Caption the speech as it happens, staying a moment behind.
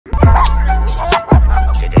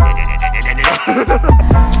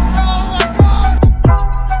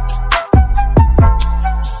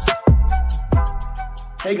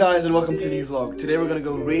guys, and welcome to a new vlog. Today we're gonna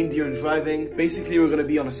go reindeer driving. Basically we're gonna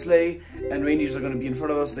be on a sleigh and reindeers are gonna be in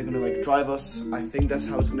front of us. They're gonna like drive us. I think that's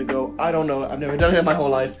how it's gonna go. I don't know, I've never done it in my whole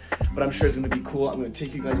life, but I'm sure it's gonna be cool. I'm gonna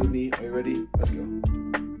take you guys with me. Are you ready? Let's go.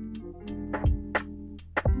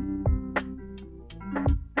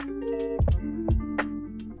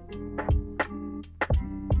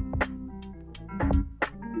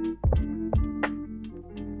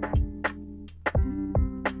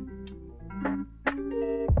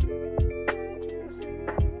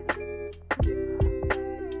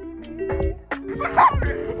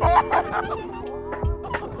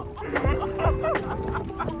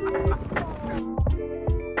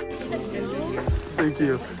 Thank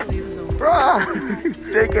you.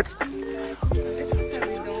 Take it.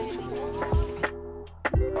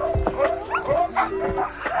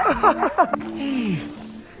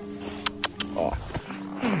 Oh.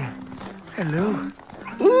 Hello.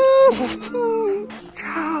 Ooh.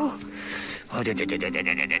 Ciao.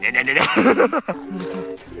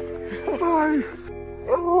 Bye.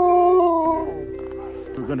 Oh.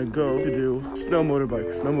 We're gonna go to do snowmobile.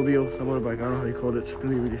 I don't know how you call it. It's gonna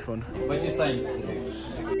be really fun.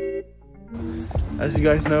 As you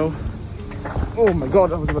guys know, oh my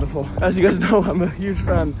god, that was about to fall. As you guys know, I'm a huge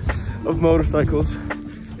fan of motorcycles.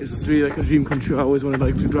 This is really like a dream come true. I always wanted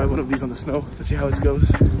like to drive one of these on the snow. Let's see how it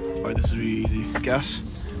goes. Alright, this is really easy. Gas,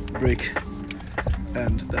 brake,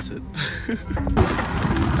 and that's it.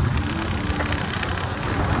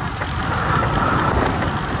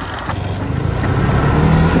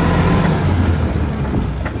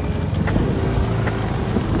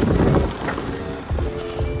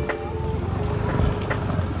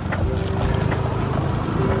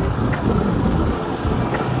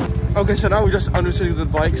 Okay, so now we just understood the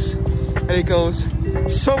bikes, and it goes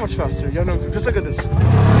so much faster. You know, just look at this.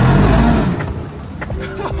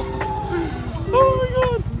 Oh my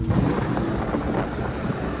god!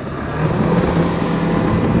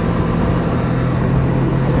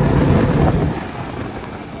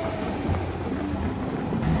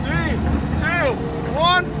 Three, two,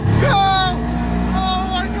 one, go! Oh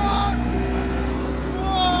my god!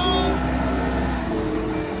 Whoa!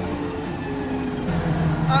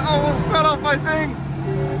 I almost fell off my thing.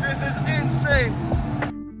 This is insane.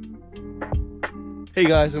 Hey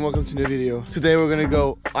guys, and welcome to a new video. Today we're gonna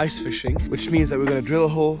go ice fishing, which means that we're gonna drill a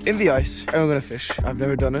hole in the ice and we're gonna fish. I've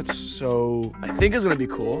never done it, so I think it's gonna be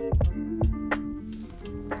cool.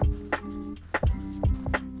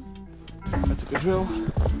 I took a drill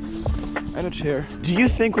and a chair. Do you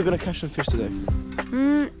think we're gonna catch some fish today?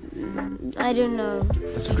 I don't know.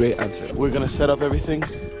 That's a great answer. We're gonna set up everything.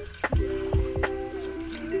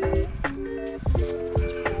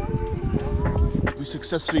 We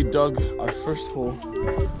successfully dug our first hole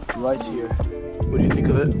right here. What do you think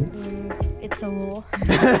of it? It's a hole.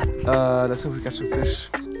 Let's hope we catch some fish.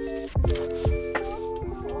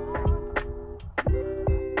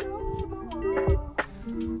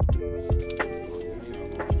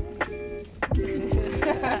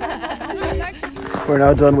 We're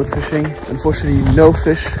now done with fishing. Unfortunately, no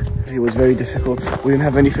fish. It was very difficult. We didn't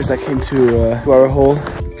have any fish that came to our hole.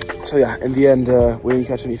 So yeah, in the end, we didn't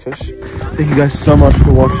catch any fish. Thank you guys so much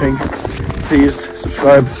for watching. Please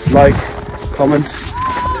subscribe, like, comment,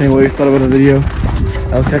 tell me what you thought about the video.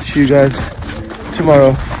 I'll catch you guys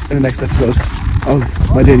tomorrow in the next episode of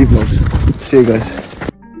my daily vlog. See you guys.